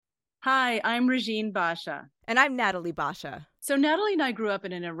Hi, I'm Regine Basha. And I'm Natalie Basha. So, Natalie and I grew up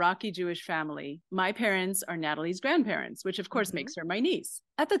in an Iraqi Jewish family. My parents are Natalie's grandparents, which of course Hmm. makes her my niece.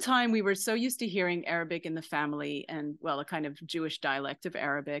 At the time, we were so used to hearing Arabic in the family and, well, a kind of Jewish dialect of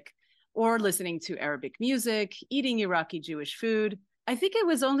Arabic, or listening to Arabic music, eating Iraqi Jewish food. I think it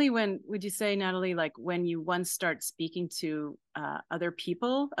was only when, would you say, Natalie, like when you once start speaking to other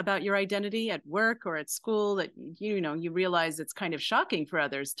people about your identity at work or at school that, you realize it's kind of shocking for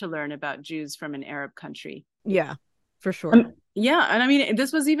others to learn about Jews from an Arab country. Yeah, for sure. Yeah, and I mean,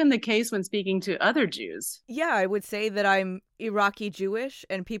 this was even the case when speaking to other Jews. Yeah, I would say that I'm Iraqi Jewish,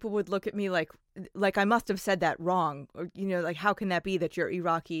 and people would look at me like I must have said that wrong, or like how can that be that you're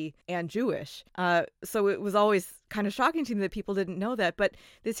Iraqi and Jewish? So it was always kind of shocking to me that people didn't know that. But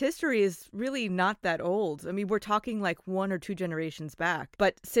this history is really not that old. I mean, we're talking like one or two generations back.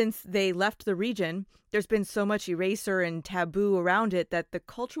 But since they left the region, there's been so much eraser and taboo around it that the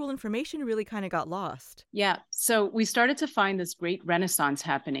cultural information really kind of got lost. Yeah, so we started to find this great renaissance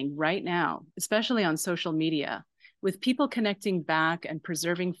happening right now, especially on social media, with people connecting back and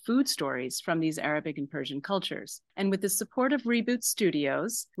preserving food stories from these Arabic and Persian cultures. And with the support of Reboot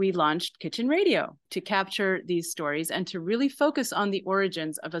Studios, we launched Kitchen Radio to capture these stories and to really focus on the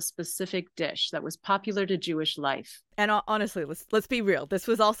origins of a specific dish that was popular to Jewish life. And honestly, let's be real. This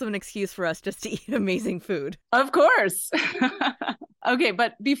was also an excuse for us just to eat amazing food. Of course. Okay,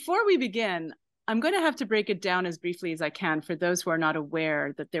 but before we begin, I'm going to have to break it down as briefly as I can for those who are not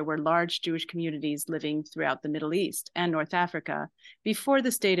aware that there were large Jewish communities living throughout the Middle East and North Africa before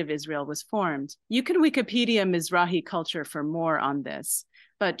the State of Israel was formed. You can Wikipedia Mizrahi culture for more on this,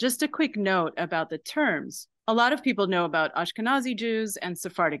 but just a quick note about the terms. A lot of people know about Ashkenazi Jews and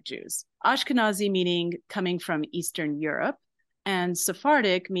Sephardic Jews. Ashkenazi meaning coming from Eastern Europe, and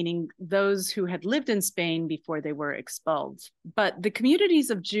Sephardic, meaning those who had lived in Spain before they were expelled. But the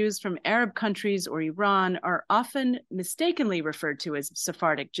communities of Jews from Arab countries or Iran are often mistakenly referred to as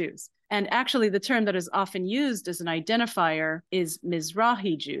Sephardic Jews. And actually, the term that is often used as an identifier is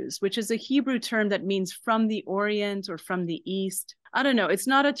Mizrahi Jews, which is a Hebrew term that means from the Orient or from the East. I don't know. It's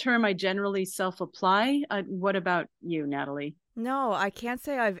not a term I generally self-apply. What about you, Natalie? No, I can't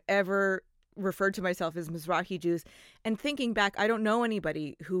say I've ever referred to myself as Mizrahi Jews. And thinking back, I don't know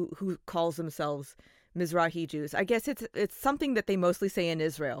anybody who calls themselves Mizrahi Jews. I guess it's something that they mostly say in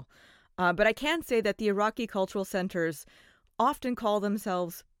Israel. But I can say that the Iraqi cultural centers often call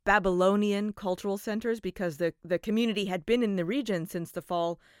themselves Babylonian cultural centers because the community had been in the region since the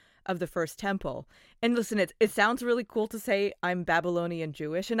fall of the first temple. And listen, it sounds really cool to say I'm Babylonian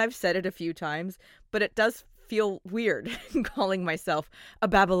Jewish, and I've said it a few times, but it does feel weird calling myself a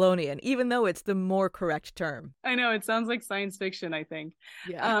Babylonian, even though it's the more correct term. I know it sounds like science fiction, I think.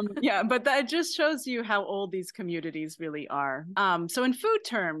 Yeah. Yeah, but that just shows you how old these communities really are. So, in food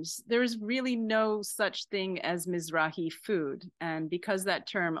terms, there's really no such thing as Mizrahi food. And because that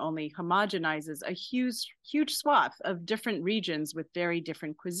term only homogenizes a huge swath of different regions with very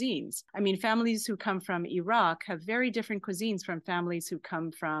different cuisines. I mean, families who come from Iraq have very different cuisines from families who come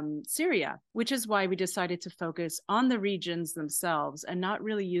from Syria, which is why we decided to focus on the regions themselves and not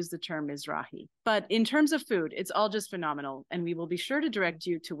really use the term Mizrahi. But in terms of food, it's all just phenomenal. And we will be sure to direct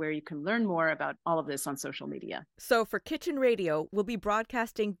you to where you can learn more about all of this on social media. So for Kitchen Radio, we'll be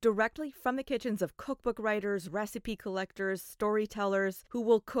broadcasting directly from the kitchens of cookbook writers, recipe collectors, storytellers who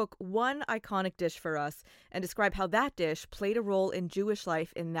will cook one iconic dish for us and describe how that dish played a role in Jewish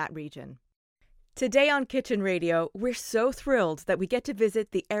life in that region. Today on Kitchen Radio, we're so thrilled that we get to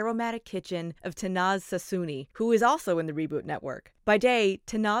visit the aromatic kitchen of Tannaz Sassooni, who is also in the Reboot Network. By day,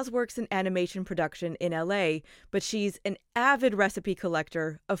 Tannaz works in animation production in LA, but she's an avid recipe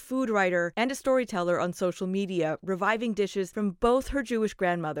collector, a food writer, and a storyteller on social media, reviving dishes from both her Jewish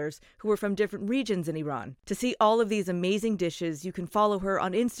grandmothers, who were from different regions in Iran. To see all of these amazing dishes, you can follow her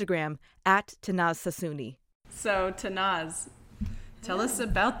on Instagram at Tannaz Sassooni. So, Tannaz, tell us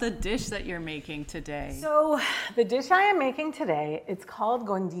about the dish that you're making today. So the dish I am making today, it's called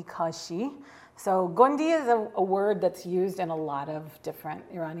Gondi Kashi. So Gondi is a word that's used in a lot of different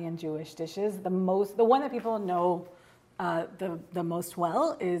Iranian Jewish dishes. The one that people know the most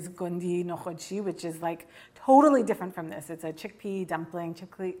well is Gondi Nochodshi, which is like totally different from this. It's a chickpea dumpling,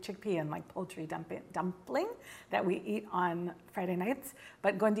 chickpea and like poultry dumpling that we eat on Friday nights.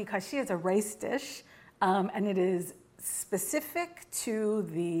 But Gondi Kashi is a rice dish, and it is specific to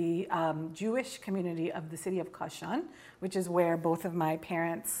the Jewish community of the city of Kashan, which is where both of my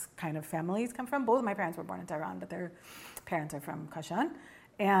parents' kind of families come from. Both of my parents were born in Tehran, but their parents are from Kashan.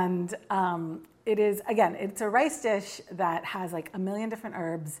 And it is, again, it's a rice dish that has like a million different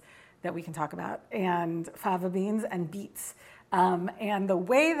herbs that we can talk about, and fava beans and beets. And the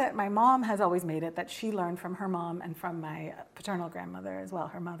way that my mom has always made it, that she learned from her mom and from my paternal grandmother as well,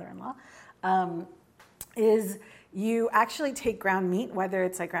 her mother-in-law, is you actually take ground meat, whether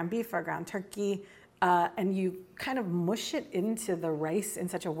it's like ground beef or ground turkey, and you kind of mush it into the rice in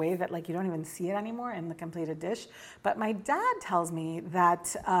such a way that like you don't even see it anymore in the completed dish. But my dad tells me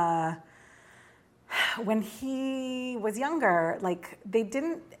that when he was younger, like they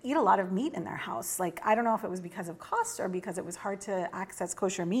didn't eat a lot of meat in their house. Like I don't know if it was because of cost or because it was hard to access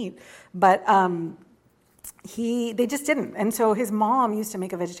kosher meat, but they just didn't. And so his mom used to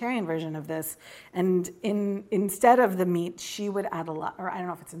make a vegetarian version of this, and instead of the meat, she would add a lot, or I don't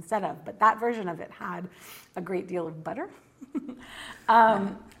know if it's instead of, but that version of it had a great deal of butter.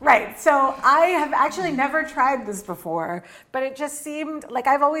 Right, so I have actually never tried this before, but it just seemed like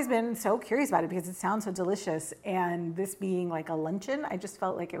I've always been so curious about it because it sounds so delicious, and this being like a luncheon, I just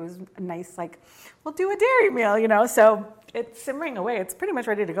felt like it was a nice, like, we'll do a dairy meal, you know, so it's simmering away. It's pretty much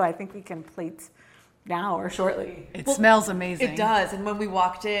ready to go. I think we can plate now or shortly. It smells amazing. It does, and when we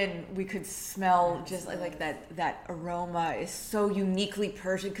walked in, we could smell just like that aroma is so uniquely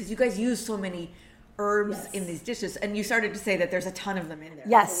Persian because you guys use so many herbs in these dishes, and you started to say that there's a ton of them in there.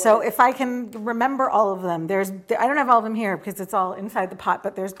 Yes, so if I can remember all of them, I don't have all of them here because it's all inside the pot,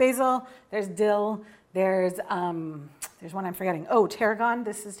 but there's basil, there's dill, there's one I'm forgetting. Oh, tarragon.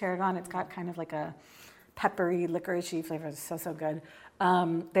 This is tarragon. It's got kind of like a peppery, licoricey flavor. It's so good.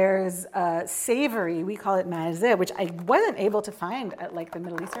 There's savory, we call it mazeh, which I wasn't able to find at like the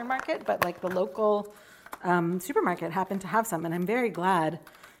Middle Eastern market, but like the local supermarket happened to have some, and I'm very glad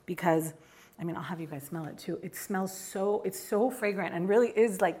because, I mean, I'll have you guys smell it too. It smells it's so fragrant and really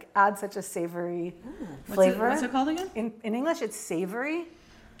is like, adds such a savory flavor. What's it called again? In English, it's savory.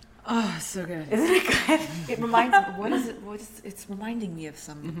 Oh, so good. Isn't it good? It reminds me, it's reminding me of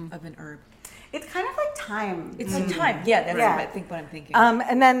of an herb. It's kind of like thyme. It's like thyme. Yeah, that's what I'm thinking.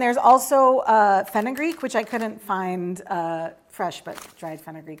 And then there's also fenugreek, which I couldn't find fresh, but dried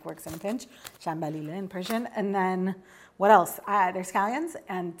fenugreek works in a pinch. Shambalile in Persian. And then what else? There's scallions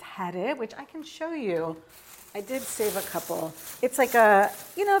and tahre, which I can show you. I did save a couple. It's like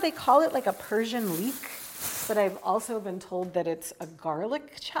they call it like a Persian leek, but I've also been told that it's a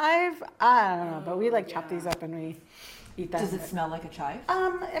garlic chive. I don't know, but we chop these up and we eat that. Does it smell like a chive?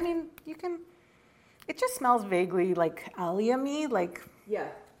 I mean, you can. It just smells vaguely like allium-y, like. Yeah.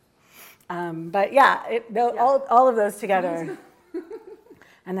 But yeah, all of those together.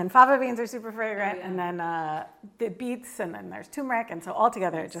 And then fava beans are super fragrant, and then the beets, and then there's turmeric, and so all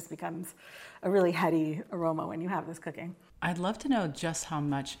together it just becomes a really heady aroma when you have this cooking. I'd love to know just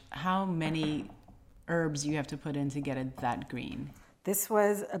how many herbs you have to put in to get it that green. This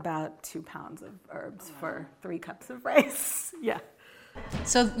was about 2 pounds of herbs for 3 cups of rice. Yeah.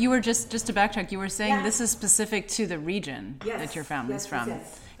 So you were just to backtrack, you were saying this is specific to the region that your family's from.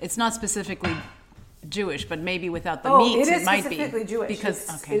 Yes. It's not specifically Jewish, but maybe without the meat, it might be. It is specifically Jewish.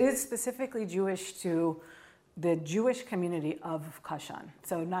 Because it is specifically Jewish to the Jewish community of Kashan.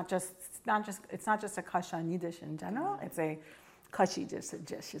 So it's not just a Kashani dish in general. It's a Kashi dish.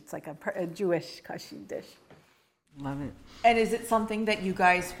 It's like a Jewish Kashi dish. Love it. And is it something that you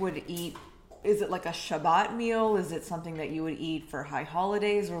guys would eat? Is it like a Shabbat meal? Is it something that you would eat for high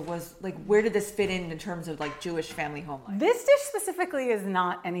holidays? Or where did this fit in terms of like Jewish family home life? This dish specifically is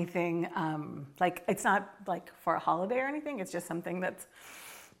not anything, it's not like for a holiday or anything. It's just something that's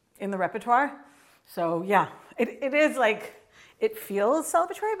in the repertoire. So yeah, it is like, it feels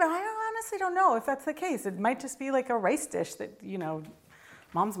celebratory, but I honestly don't know if that's the case. It might just be like a rice dish that,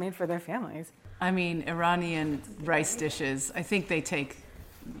 moms made for their families. I mean, Iranian rice dishes, I think they take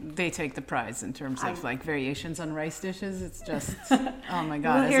the prize in terms of like variations on rice dishes. It's just, oh my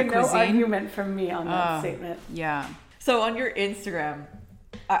God, You'll hear no cuisine. argument from me on that statement. Yeah. So on your Instagram,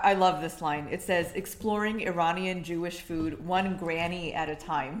 I love this line. It says, exploring Iranian Jewish food, one granny at a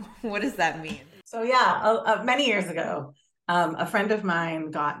time. What does that mean? So yeah, many years ago, a friend of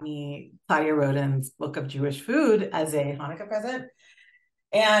mine got me Claudia Roden's Book of Jewish Food as a Hanukkah present.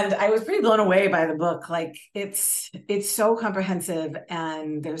 And I was pretty blown away by the book. Like it's so comprehensive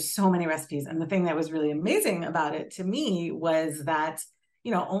and there's so many recipes. And the thing that was really amazing about it to me was that,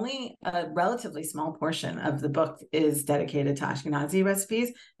 only a relatively small portion of the book is dedicated to Ashkenazi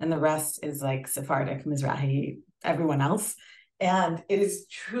recipes. And the rest is like Sephardic, Mizrahi, everyone else. And it is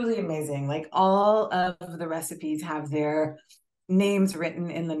truly amazing. Like all of the recipes have their names written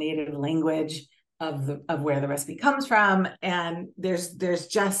in the native language of where the recipe comes from, and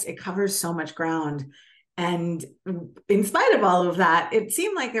it covers so much ground. And in spite of all of that, it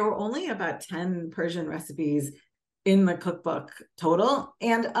seemed like there were only about 10 Persian recipes in the cookbook total,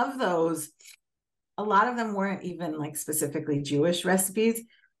 and of those, a lot of them weren't even like specifically Jewish recipes.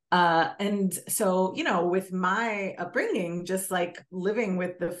 And so, with my upbringing, just like living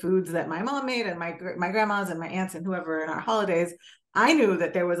with the foods that my mom made and my grandmas and my aunts and whoever in our holidays, I knew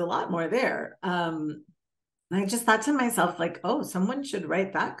that there was a lot more there. And I just thought to myself, like, oh, someone should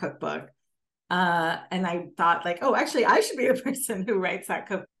write that cookbook. And I thought, like, oh, actually, I should be the person who writes that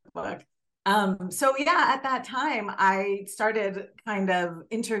cookbook. So yeah, at that time, I started kind of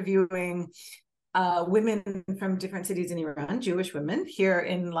interviewing women from different cities in Iran, Jewish women here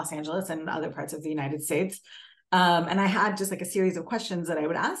in Los Angeles and other parts of the United States. And I had just like a series of questions that I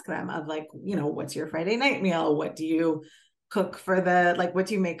would ask them of like, what's your Friday night meal? What do you cook for what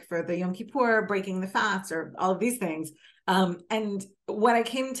do you make for the Yom Kippur, breaking the fast, or all of these things? And what I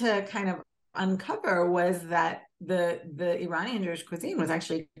came to kind of uncover was that the Iranian Jewish cuisine was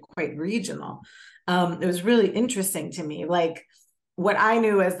actually quite regional. It was really interesting to me. Like, what I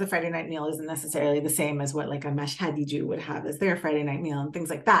knew as the Friday night meal isn't necessarily the same as what like a Mashhadi Jew would have as their Friday night meal and things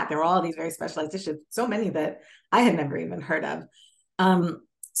like that. There were all these very specialized dishes, so many that I had never even heard of.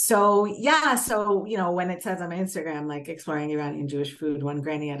 So when it says on my Instagram, like exploring Iranian Jewish food, one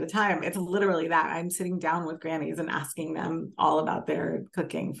granny at a time, it's literally that. I'm sitting down with grannies and asking them all about their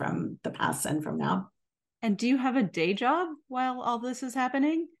cooking from the past and from now. And do you have a day job while all this is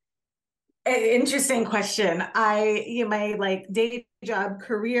happening? Interesting question. My like day job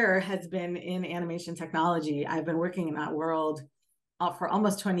career has been in animation technology. I've been working in that world for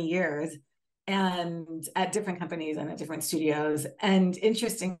almost 20 years and at different companies and at different studios. And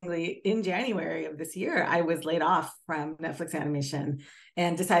interestingly, in January of this year, I was laid off from Netflix animation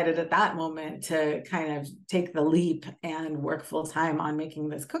and decided at that moment to kind of take the leap and work full time on making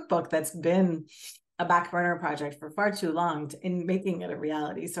this cookbook that's been a back burner project for far too long in making it a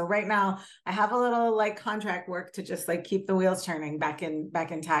reality. So right now I have a little like contract work to just like keep the wheels turning back in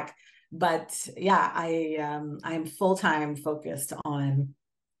tech. But yeah, I'm full-time focused on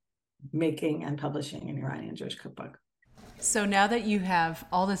making and publishing an Iranian Jewish cookbook. So now that you have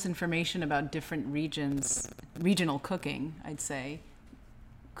all this information about different regional cooking, I'd say,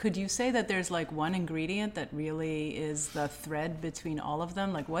 could you say that there's like one ingredient that really is the thread between all of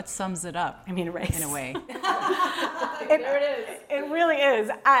them? Like what sums it up? I mean, rice. In a way. There it is. It really is.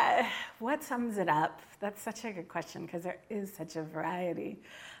 What sums it up? That's such a good question because there is such a variety.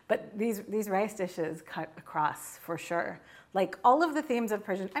 But these rice dishes cut across for sure. Like all of the themes of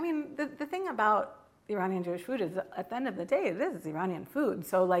Persian. I mean, the thing about Iranian Jewish food is at the end of the day, it is Iranian food.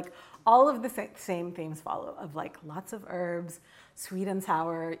 So like all of the same themes follow of like lots of herbs, sweet and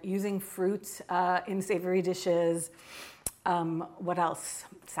sour, using fruit in savory dishes. What else?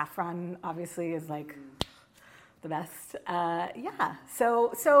 Saffron obviously is like the best.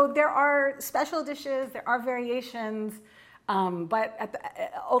 So there are special dishes, there are variations, but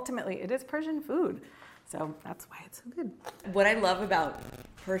ultimately it is Persian food. So that's why it's so good. What I love about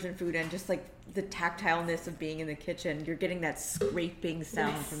Persian food and just like the tactileness of being in the kitchen, you're getting that scraping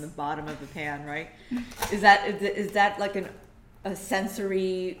sound from the bottom of the pan, right? Is that like a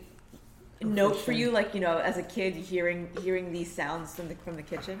sensory note for you, like as a kid hearing these sounds from the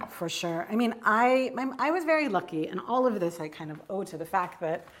kitchen? For sure. I mean, I was very lucky, and all of this I kind of owe to the fact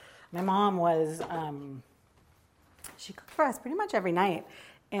that my mom was she cooked for us pretty much every night.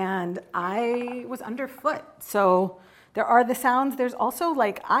 And I was underfoot. So there are the sounds. There's also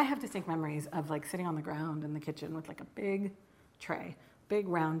like, I have distinct memories of like sitting on the ground in the kitchen with like a big tray, big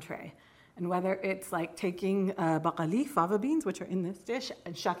round tray. And whether it's like taking baqali, fava beans, which are in this dish,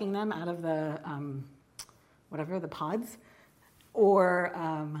 and shucking them out of the, the pods. Or,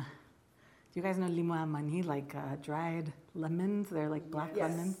 do you guys know limu amani, like dried lemons? They're like black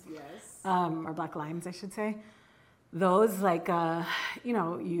lemons. Yes. Or black limes, I should say. Those, like,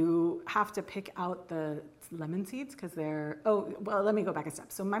 you have to pick out the lemon seeds because they're, let me go back a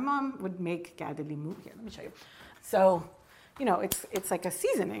step. So my mom would make gada limu. Here, let me show you. So, it's like a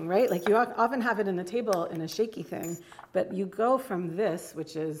seasoning, right? Like you often have it in the table in a shaky thing, but you go from this,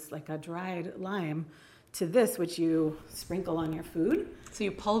 which is like a dried lime, to this, which you sprinkle on your food. So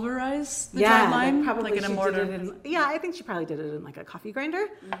you pulverize the dried lime? Probably like in a mortar? I think she probably did it in like a coffee grinder.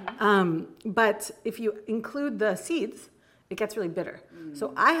 Mm-hmm. But if you include the seeds, it gets really bitter. Mm.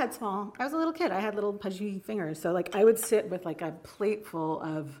 So I was a little kid, I had little pudgy fingers. So like I would sit with like a plate full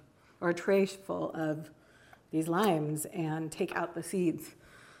of, or a tray full of these limes and take out the seeds.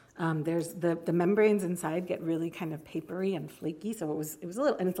 There's the membranes inside get really kind of papery and flaky, so it was a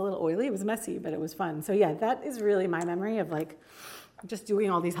little, and it's a little oily. It was messy, but it was fun. So yeah, that is really my memory of like just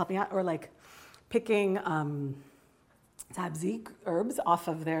doing all these helping out, or like picking sabzi herbs off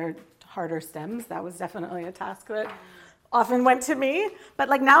of their harder stems. That was definitely a task that often went to me, but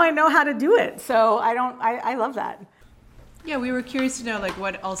like now I know how to do it. So I love that. Yeah, we were curious to know like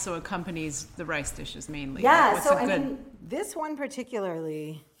what also accompanies the rice dishes mainly. Yeah, What's so a good... I mean, this one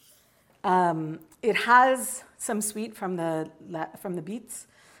particularly, it has some sweet from the beets.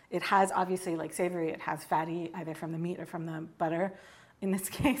 It has obviously like savory. It has fatty either from the meat or from the butter, in this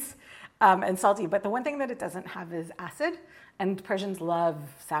case, and salty. But the one thing that it doesn't have is acid, and Persians love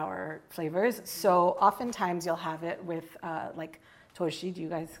sour flavors. So oftentimes you'll have it with like torshi. Do you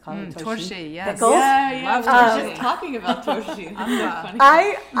guys call it torshi? Torshi, yes. Pickles? Yeah. We were just talking about torshi. Funny.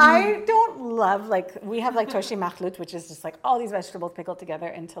 I don't love, like, we have like torshi makhlut, which is just like all these vegetables pickled together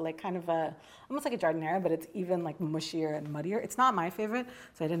into like kind of almost like a jardinera, but it's even like mushier and muddier. It's not my favorite,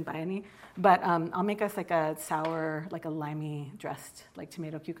 so I didn't buy any. But I'll make us like a sour, like a limey dressed like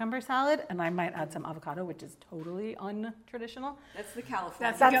tomato cucumber salad, and I might add some avocado, which is totally untraditional. That's the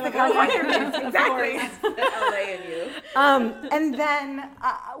California. That's the California. Exactly. The LA in you. And then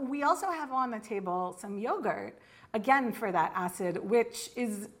we also have on the table some yogurt, again for that acid, which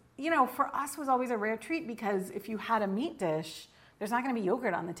is, for us was always a rare treat, because if you had a meat dish, there's not going to be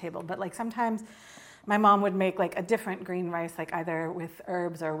yogurt on the table. But like sometimes my mom would make like a different green rice, like either with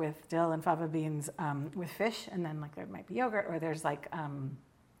herbs or with dill and fava beans with fish, and then like there might be yogurt, or there's like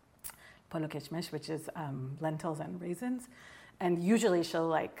polo kishmish, which is lentils and raisins. And usually she'll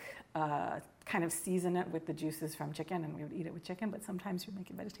like kind of season it with the juices from chicken, and we would eat it with chicken, but sometimes we'd make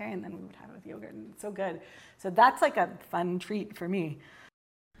it vegetarian, then we would have it with yogurt, and it's so good. So that's like a fun treat for me.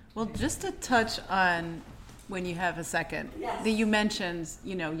 Well, just to touch on when you have a second, yes. that you mentioned,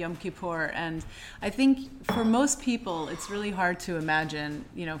 Yom Kippur, and I think for most people, it's really hard to imagine,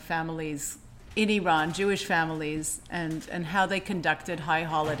 families in Iran, Jewish families, and how they conducted high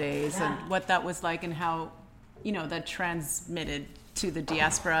holidays, and what that was like, and how, that transmitted to the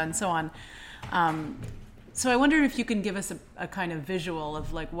diaspora and so on. So I wonder if you can give us a kind of visual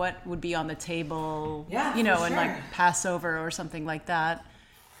of like what would be on the table, and like Passover or something like that.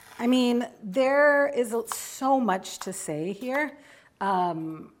 I mean, there is so much to say here.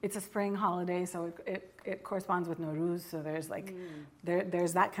 It's a spring holiday, so it corresponds with Nowruz, so there's like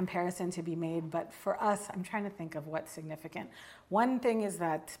there's that comparison to be made. But for us, I'm trying to think of what's significant. One thing is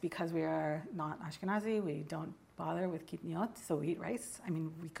that because we are not Ashkenazi, we don't bother with kitniot, so we eat rice. I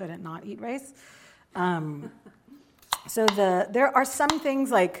mean, we couldn't not eat rice. So there are some things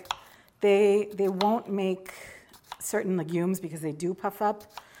like they won't make certain legumes because they do puff up.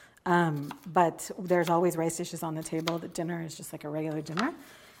 But there's always rice dishes on the table. The dinner is just like a regular dinner.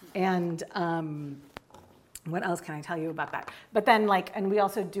 And what else can I tell you about that? But then and we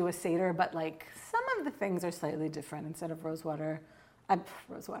also do a Seder, but like some of the things are slightly different. Instead of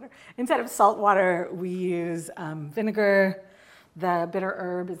instead of salt water, we use vinegar. The bitter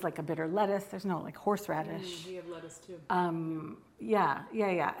herb is like a bitter lettuce. There's no like horseradish. We have lettuce too.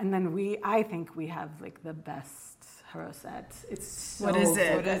 Yeah. And then I think we have like the best haroset. It's so What is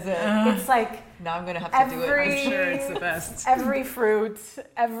it? It's like now I'm gonna have to do it. I'm sure it's the best. Every fruit,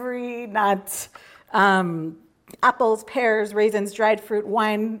 every nut, apples, pears, raisins, dried fruit,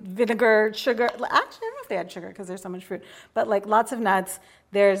 wine, vinegar, sugar. Actually, I don't know if they had sugar because there's so much fruit, but like lots of nuts.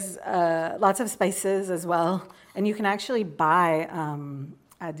 There's lots of spices as well, and you can actually buy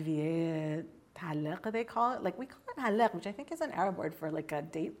advieh halaq, they call it. Like we call it halaq, which I think is an Arab word for like a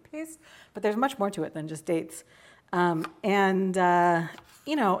date paste, but there's much more to it than just dates. In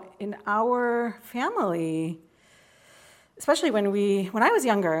our family, especially when I was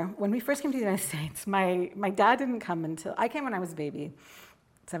younger, when we first came to the United States, my dad didn't come until, I came when I was a baby,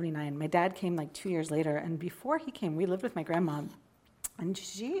 79. My dad came like 2 years later, and before he came, we lived with my grandma, and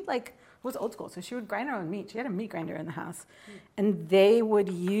she was old school, so she would grind her own meat. She had a meat grinder in the house, and they would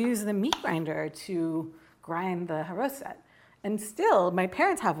use the meat grinder to grind the haroset. And still, my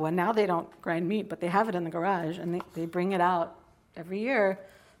parents have one. Now they don't grind meat, but they have it in the garage, and they bring it out every year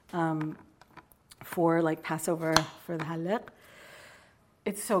for like Passover for the halaq.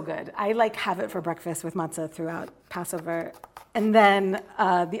 It's so good. I have it for breakfast with matzah throughout Passover. And then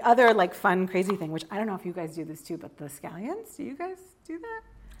the other fun, crazy thing, which I don't know if you guys do this too, but the scallions. Do you guys do that?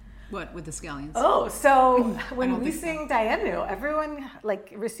 What with the scallions? Oh, so when we sing Dayenu, everyone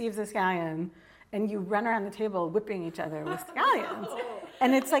receives a scallion. And you run around the table whipping each other with scallions.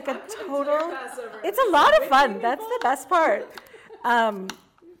 And it's like a total, it's a lot of fun. That's the best part.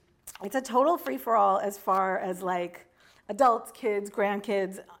 It's a total free-for-all as far as adults, kids,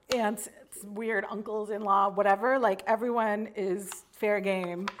 grandkids, aunts, weird uncles, in-law, whatever. Everyone is fair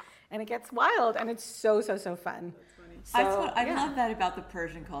game. And it gets wild, and it's so, so, so fun. I love that about the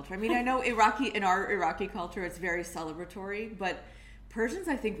Persian culture. I mean, I know in our Iraqi culture, it's very celebratory, but Persians,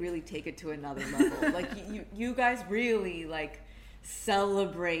 I think, really take it to another level. Like you guys really like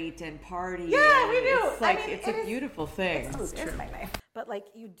celebrate and party. Yeah, and we do. It's like it's a beautiful thing. It's my knife. But like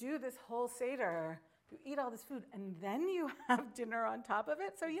you do this whole Seder, you eat all this food, and then you have dinner on top of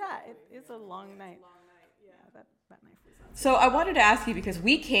it. So yeah, it is a long night. Yeah, that knife was on. So I wanted to ask you, because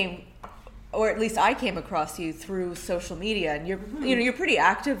we came, or at least I came across you through social media, and you're pretty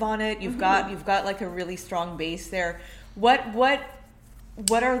active on it. You've got like a really strong base there.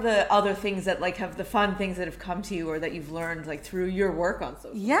 What are the other things that like have the fun things that have come to you or that you've learned like through your work on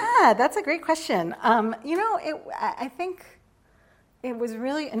social media? Yeah, that's a great question. I think it was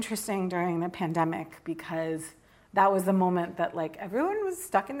really interesting during the pandemic because that was the moment that like everyone was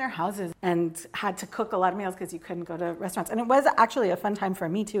stuck in their houses and had to cook a lot of meals because you couldn't go to restaurants. And it was actually a fun time for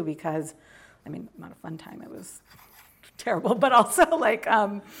me too because, I mean, not a fun time, it was terrible, but also like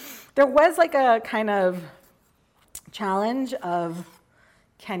there was like a kind of challenge of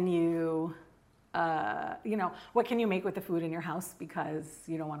can you, what can you make with the food in your house because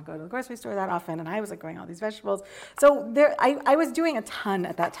you don't want to go to the grocery store that often. And I was like growing all these vegetables. So I was doing a ton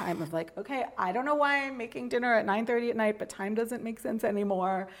at that time of like, okay, I don't know why I'm making dinner at 9:30 at night, but time doesn't make sense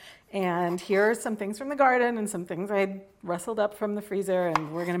anymore. And here are some things from the garden and some things I rustled up from the freezer,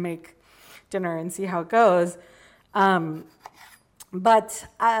 and we're going to make dinner and see how it goes. But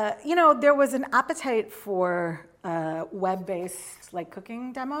there was an appetite for web-based like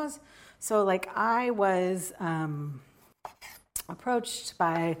cooking demos. So like I was approached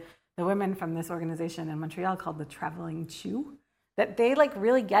by the women from this organization in Montreal called the Traveling Chew, that they like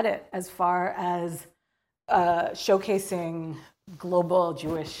really get it as far as showcasing global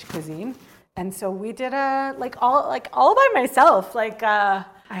Jewish cuisine. And so we did all by myself. Like I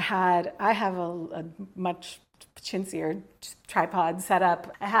have a much chintzier tripod set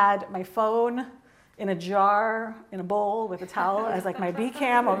up. I had my phone in a jar, in a bowl with a towel as like my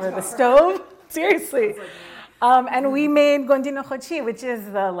B-cam over the stove. Seriously. And we made Gondi nochochi, which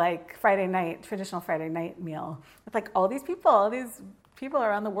is the like traditional Friday night meal with like all these people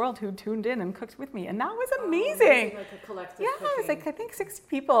around the world who tuned in and cooked with me. And that was amazing. Like a collective it cooking. was like I think 60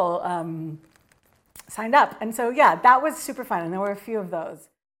 people signed up. And so yeah, that was super fun. And there were a few of those.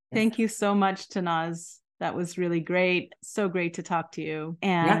 Thank you so much, Tannaz. That was really great. So great to talk to you.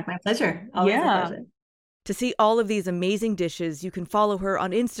 And yeah, my pleasure. Always a pleasure. To see all of these amazing dishes, you can follow her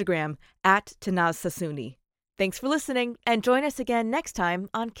on Instagram @Tannaz Sassooni. Thanks for listening, and join us again next time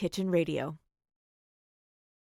on Kitchen Radio.